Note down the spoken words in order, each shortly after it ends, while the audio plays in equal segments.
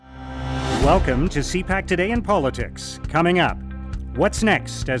Welcome to CPAC Today in Politics. Coming up, what's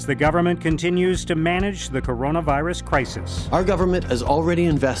next as the government continues to manage the coronavirus crisis? Our government has already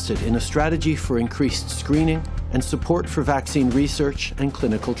invested in a strategy for increased screening and support for vaccine research and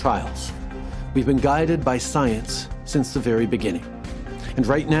clinical trials. We've been guided by science since the very beginning. And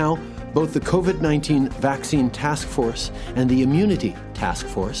right now, both the COVID-19 Vaccine Task Force and the Immunity Task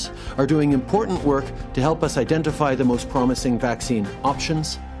Force are doing important work to help us identify the most promising vaccine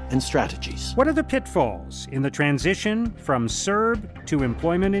options and strategies. What are the pitfalls in the transition from CERB to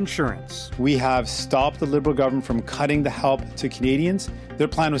employment insurance? We have stopped the Liberal government from cutting the help to Canadians. Their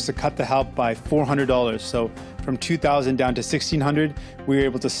plan was to cut the help by $400. So from $2,000 down to $1,600, we were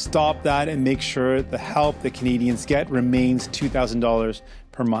able to stop that and make sure the help that Canadians get remains $2,000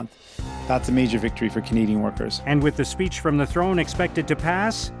 per month. That's a major victory for Canadian workers. And with the speech from the throne expected to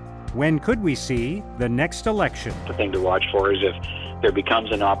pass, when could we see the next election? The thing to watch for is if there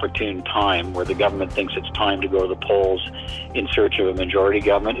becomes an opportune time where the government thinks it's time to go to the polls in search of a majority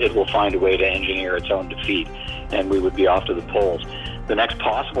government, it will find a way to engineer its own defeat, and we would be off to the polls. The next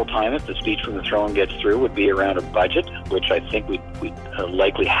possible time, if the speech from the throne gets through, would be around a budget, which I think we'd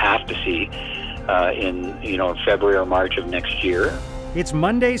likely have to see in February or March of next year. It's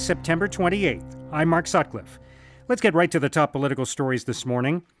Monday, September 28th. I'm Mark Sutcliffe. Let's get right to the top political stories this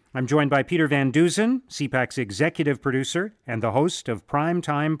morning. I'm joined by Peter Van Dusen, CPAC's executive producer and the host of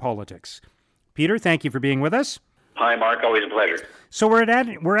Primetime Politics. Peter, thank you for being with us. Hi, Mark. Always a pleasure. So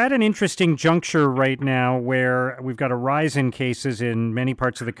we're at an interesting juncture right now where we've got a rise in cases in many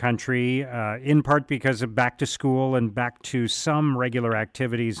parts of the country, in part because of back to school and back to some regular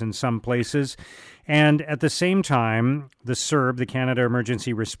activities in some places. And at the same time, the CERB, the Canada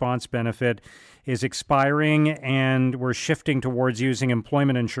Emergency Response Benefit, is expiring, and we're shifting towards using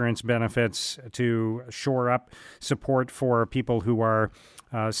employment insurance benefits to shore up support for people who are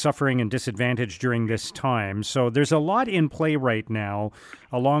suffering and disadvantaged during this time. So there's a lot in play right now,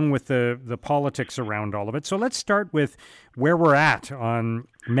 along with the politics around all of it. So let's start with where we're at on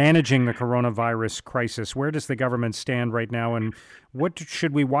managing the coronavirus crisis. Where does the government stand right now, and what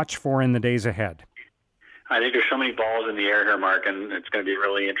should we watch for in the days ahead? I think there's so many balls in the air here, Mark, and it's going to be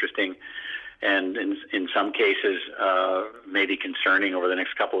really interesting and in some cases maybe concerning over the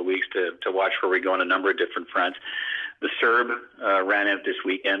next couple of weeks to watch where we go on a number of different fronts. The CERB ran out this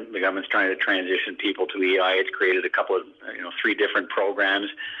weekend. The government's trying to transition people to EI. It's created a couple of, three different programs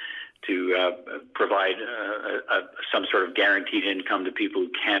to provide some sort of guaranteed income to people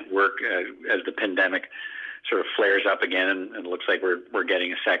who can't work as the pandemic sort of flares up again, and it looks like we're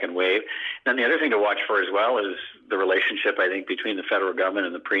getting a second wave. And the other thing to watch for as well is the relationship, I think, between the federal government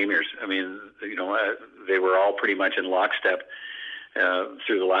and the premiers. I mean, they were all pretty much in lockstep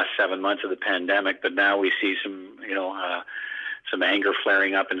through the last 7 months of the pandemic, but now we see some anger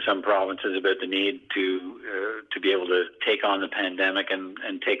flaring up in some provinces about the need to be able to take on the pandemic and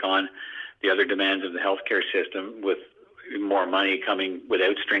take on the other demands of the healthcare system with more money coming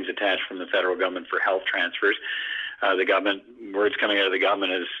without strings attached from the federal government for health transfers. The government, words coming out of the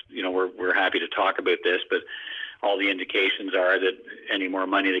government is, we're happy to talk about this, but all the indications are that any more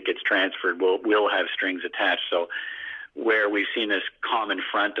money that gets transferred will have strings attached. So where we've seen this common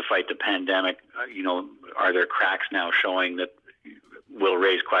front to fight the pandemic, are there cracks now showing that will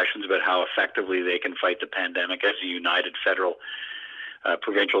raise questions about how effectively they can fight the pandemic as a united federal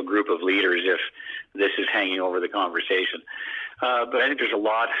provincial group of leaders if this is hanging over the conversation. But I think there's a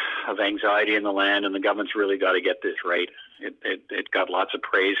lot of anxiety in the land, and the government's really got to get this right. It got lots of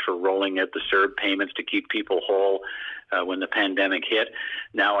praise for rolling out the CERB payments to keep people whole when the pandemic hit.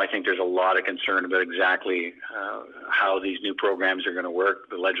 Now I think there's a lot of concern about exactly how these new programs are going to work.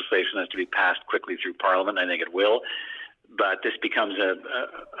 The legislation has to be passed quickly through Parliament. I think it will. But this becomes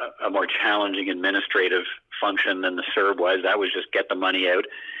a more challenging administrative function than the CERB was. That was just get the money out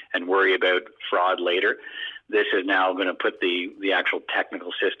and worry about fraud later. This is now going to put the actual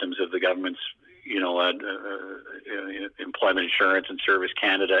technical systems of the government's, employment insurance and Service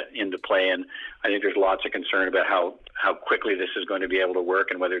Canada into play. And I think there's lots of concern about how quickly this is going to be able to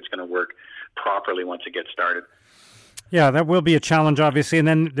work and whether it's going to work properly once it gets started. Yeah, that will be a challenge, obviously. And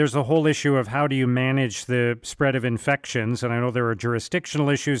then there's the whole issue of how do you manage the spread of infections? And I know there are jurisdictional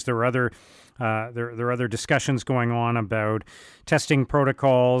issues. There are other discussions going on about testing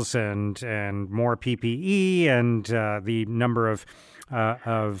protocols and more PPE and the number of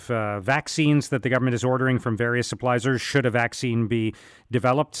vaccines that the government is ordering from various suppliers. Should a vaccine be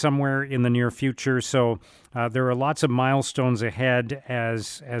developed somewhere in the near future? So there are lots of milestones ahead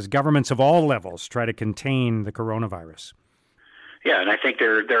as governments of all levels try to contain the coronavirus. Yeah, and I think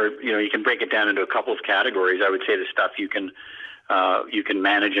there you can break it down into a couple of categories. I would say the stuff you can you can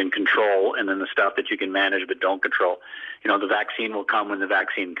manage and control, and then the stuff that you can manage but don't control. The vaccine will come when the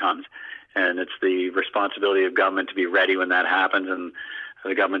vaccine comes, and it's the responsibility of government to be ready when that happens. And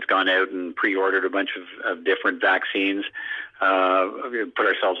the government's gone out and pre-ordered a bunch of different vaccines. We put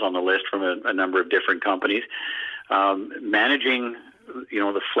ourselves on the list from a number of different companies. Managing,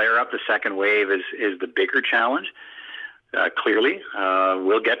 the flare-up, the second wave is the bigger challenge. Clearly,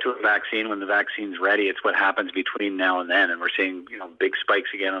 we'll get to a vaccine when the vaccine's ready. It's what happens between now and then, and we're seeing big spikes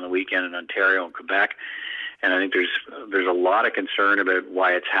again on the weekend in Ontario and Quebec. And I think there's a lot of concern about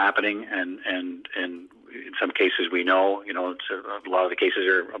why it's happening, and in some cases we know it's a lot of the cases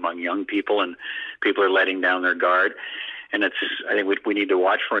are among young people, and people are letting down their guard. And I think what we need to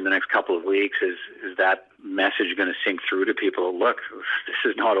watch for in the next couple of weeks is that message going to sink through to people? Look,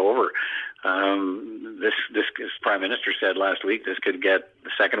 this is not over. This as Prime Minister said last week, the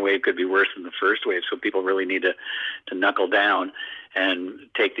second wave could be worse than the first wave. So people really need to knuckle down and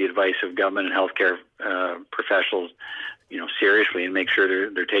take the advice of government and healthcare professionals, seriously, and make sure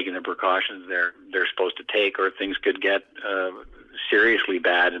they're taking the precautions they're supposed to take, or things could get seriously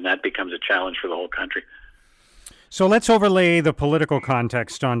bad, and that becomes a challenge for the whole country. So let's overlay the political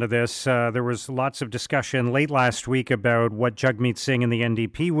context onto this. There was lots of discussion late last week about what Jagmeet Singh and the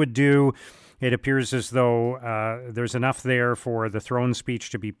NDP would do. It appears as though there's enough there for the throne speech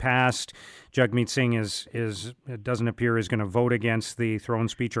to be passed. Jagmeet Singh it doesn't appear is going to vote against the throne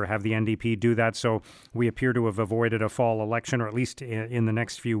speech or have the NDP do that. So we appear to have avoided a fall election, or at least in the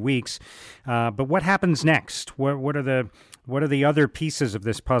next few weeks. But what happens next? What are the other pieces of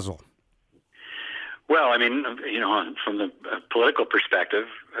this puzzle? Well, I mean, from the political perspective,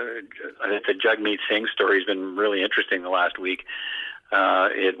 I think the Jagmeet Singh story has been really interesting the last week.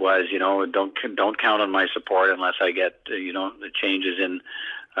 It was, don't count on my support unless I get, the changes in,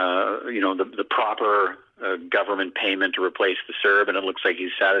 the proper government payment to replace the CERB, and it looks like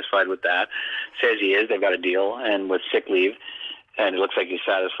he's satisfied with that. Says he is. They've got a deal, and with sick leave, and it looks like he's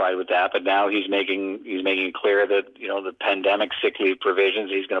satisfied with that. But now he's making it clear that the pandemic sick leave provisions,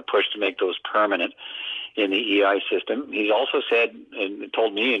 he's going to push to make those permanent in the EI system. He's also said and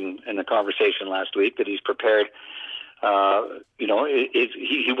told me in the conversation last week that he's prepared. He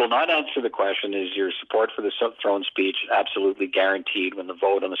will not answer the question, is your support for the throne speech absolutely guaranteed when the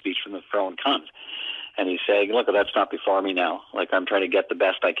vote on the speech from the throne comes? And he's saying, look, that's not before me now. I'm trying to get the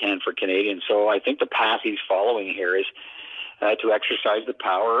best I can for Canadians. So I think the path he's following here is to exercise the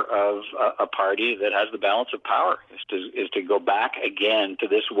power of a party that has the balance of power, is to go back again to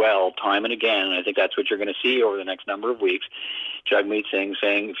this well time and again. And I think that's what you're going to see over the next number of weeks. Jagmeet Singh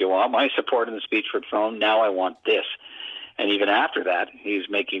saying, if you want my support in the speech for the throne, now I want this. And even after that, he's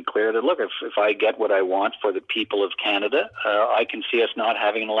making clear that, look, if I get what I want for the people of Canada, I can see us not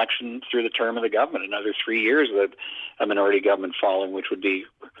having an election through the term of the government, another 3 years of a minority government falling, which would be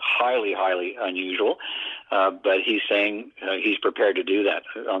highly, highly unusual. But he's saying he's prepared to do that.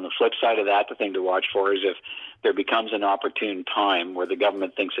 On the flip side of that, the thing to watch for is if there becomes an opportune time where the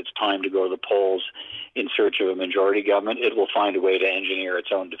government thinks it's time to go to the polls in search of a majority government, it will find a way to engineer its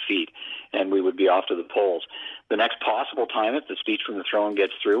own defeat, and we would be off to the polls. The next possible time, if the speech from the throne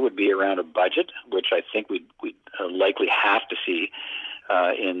gets through, would be around a budget, which I think we'd likely have to see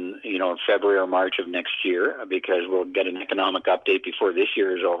in February or March of next year, because we'll get an economic update before this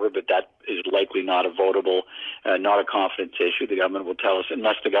year is over, but that is likely not a votable, not a confidence issue. The government will tell us,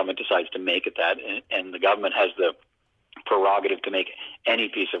 unless the government decides to make it that, and the government has the prerogative to make any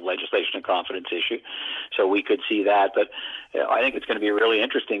piece of legislation a confidence issue. So we could see that, but I think it's going to be really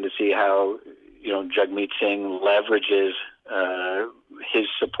interesting to see how Jagmeet Singh leverages his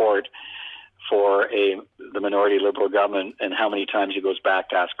support for the minority Liberal government, and how many times he goes back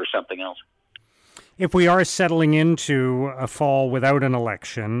to ask for something else. If we are settling into a fall without an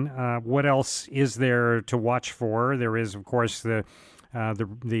election, what else is there to watch for? There is, of course, the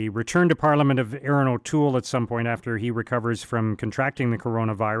return to Parliament of Aaron O'Toole at some point after he recovers from contracting the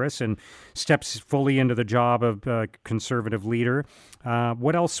coronavirus and steps fully into the job of Conservative leader.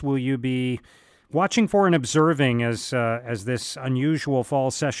 What else will you be watching for and observing as this unusual fall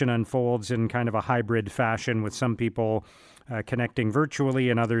session unfolds in kind of a hybrid fashion, with some people connecting virtually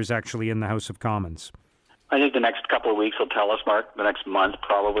and others actually in the House of Commons? I think the next couple of weeks will tell us, Mark, the next month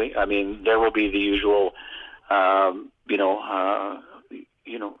probably. I mean, there will be the usual,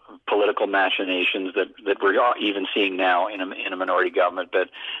 political machinations that we're even seeing now in a minority government. But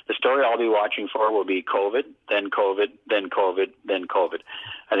the story I'll be watching for will be COVID, then COVID, then COVID, then COVID.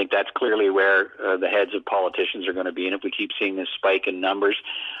 I think that's clearly where the heads of politicians are going to be. And if we keep seeing this spike in numbers,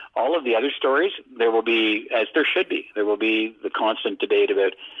 all of the other stories, there will be, as there should be, there will be the constant debate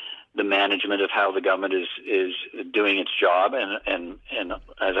about the management of how the government is doing its job. And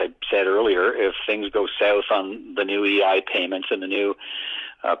as I said earlier, if things go south on the new EI payments and the new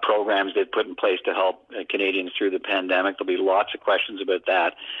programs they've put in place to help Canadians through the pandemic, there'll be lots of questions about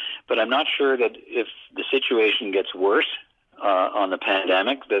that. But I'm not sure that if the situation gets worse on the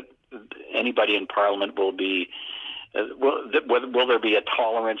pandemic, that anybody in Parliament will be will there be a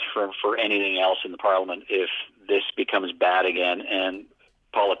tolerance for anything else in the Parliament if this becomes bad again and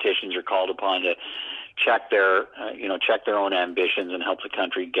politicians are called upon to check their own ambitions and help the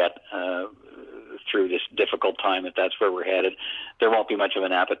country get through this difficult time, if that's where we're headed. There won't be much of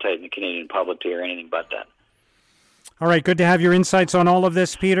an appetite in the Canadian public to hear anything but that. All right, good to have your insights on all of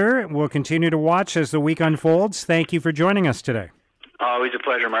this, Peter. We'll continue to watch as the week unfolds. Thank you for joining us today. Always a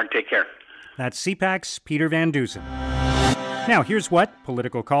pleasure, Mark. Take care. That's CPAC's Peter Van Dusen. Now, here's what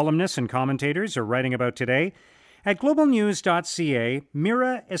political columnists and commentators are writing about today. At globalnews.ca,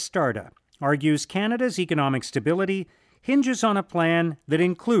 Mira Estarda argues Canada's economic stability hinges on a plan that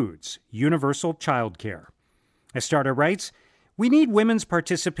includes universal childcare. Estarda writes, "We need women's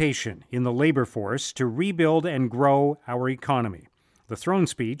participation in the labor force to rebuild and grow our economy." The throne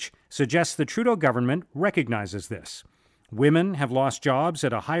speech suggests the Trudeau government recognizes this. Women have lost jobs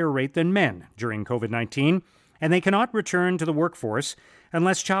at a higher rate than men during COVID-19, and they cannot return to the workforce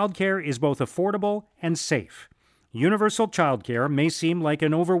unless childcare is both affordable and safe. Universal childcare may seem like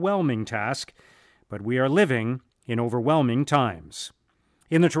an overwhelming task, but we are living in overwhelming times.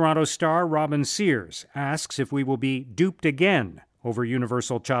 In the Toronto Star, Robin Sears asks if we will be duped again over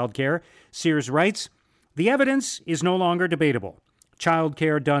universal childcare. Sears writes, "The evidence is no longer debatable.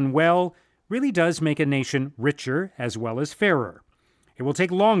 Childcare done well really does make a nation richer as well as fairer. It will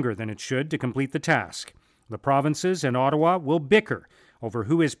take longer than it should to complete the task. The provinces and Ottawa will bicker over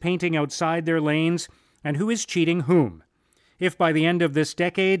who is painting outside their lanes and who is cheating whom. If by the end of this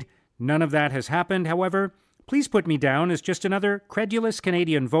decade none of that has happened, however, please put me down as just another credulous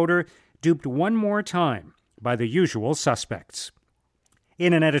Canadian voter duped one more time by the usual suspects."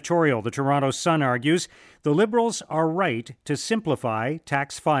 In an editorial, the Toronto Sun argues the Liberals are right to simplify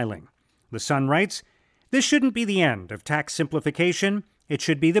tax filing. The Sun writes, "This shouldn't be the end of tax simplification. It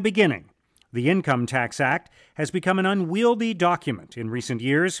should be the beginning. The Income Tax Act has become an unwieldy document in recent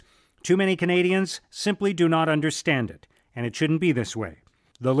years. Too many Canadians simply do not understand it, and it shouldn't be this way.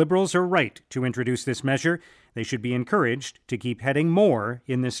 The Liberals are right to introduce this measure. They should be encouraged to keep heading more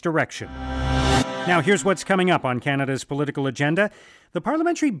in this direction." Now, here's what's coming up on Canada's political agenda. The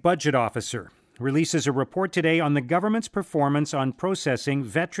Parliamentary Budget Officer releases a report today on the government's performance on processing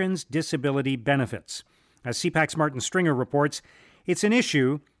veterans' disability benefits. As CPAC's Martin Stringer reports, it's an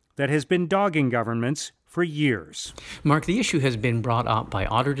issue that has been dogging governments for years. Mark, the issue has been brought up by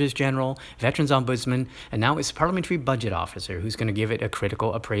Auditors General, Veterans Ombudsman, and now it's Parliamentary Budget Officer who's going to give it a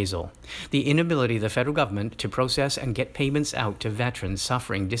critical appraisal. The inability of the federal government to process and get payments out to veterans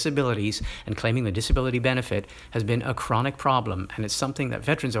suffering disabilities and claiming the disability benefit has been a chronic problem, and it's something that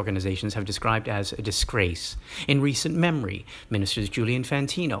veterans organizations have described as a disgrace. In recent memory, Ministers Julian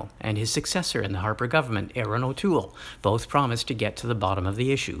Fantino and his successor in the Harper government, Erin O'Toole, both promised to get to the bottom of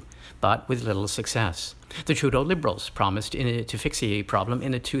the issue, but with little success. The Trudeau Liberals promised to fix the problem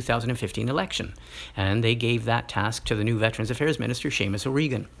in the 2015 election, and they gave that task to the new Veterans Affairs Minister, Seamus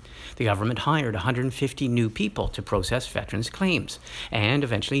O'Regan. The government hired 150 new people to process veterans' claims, and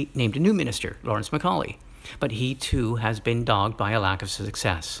eventually named a new minister, Lawrence MacAulay. But he too has been dogged by a lack of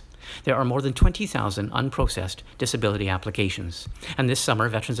success. There are more than 20,000 unprocessed disability applications. And this summer,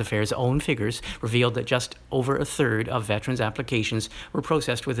 Veterans Affairs' own figures revealed that just over a third of veterans' applications were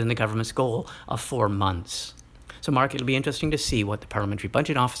processed within the government's goal of 4 months. So, Mark, it'll be interesting to see what the Parliamentary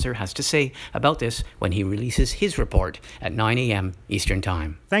Budget Officer has to say about this when he releases his report at 9 a.m. Eastern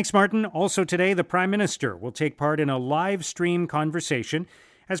Time. Thanks, Martin. Also today, the Prime Minister will take part in a live stream conversation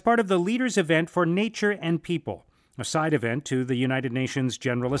as part of the Leaders Event for Nature and People, a side event to the United Nations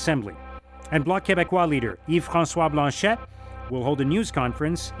General Assembly. And Bloc Québécois leader Yves-François Blanchet will hold a news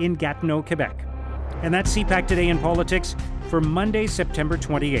conference in Gatineau, Quebec. And that's CPAC Today in Politics for Monday, September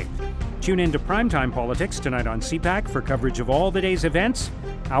 28th. Tune in to Primetime Politics tonight on CPAC for coverage of all the day's events.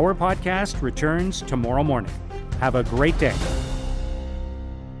 Our podcast returns tomorrow morning. Have a great day.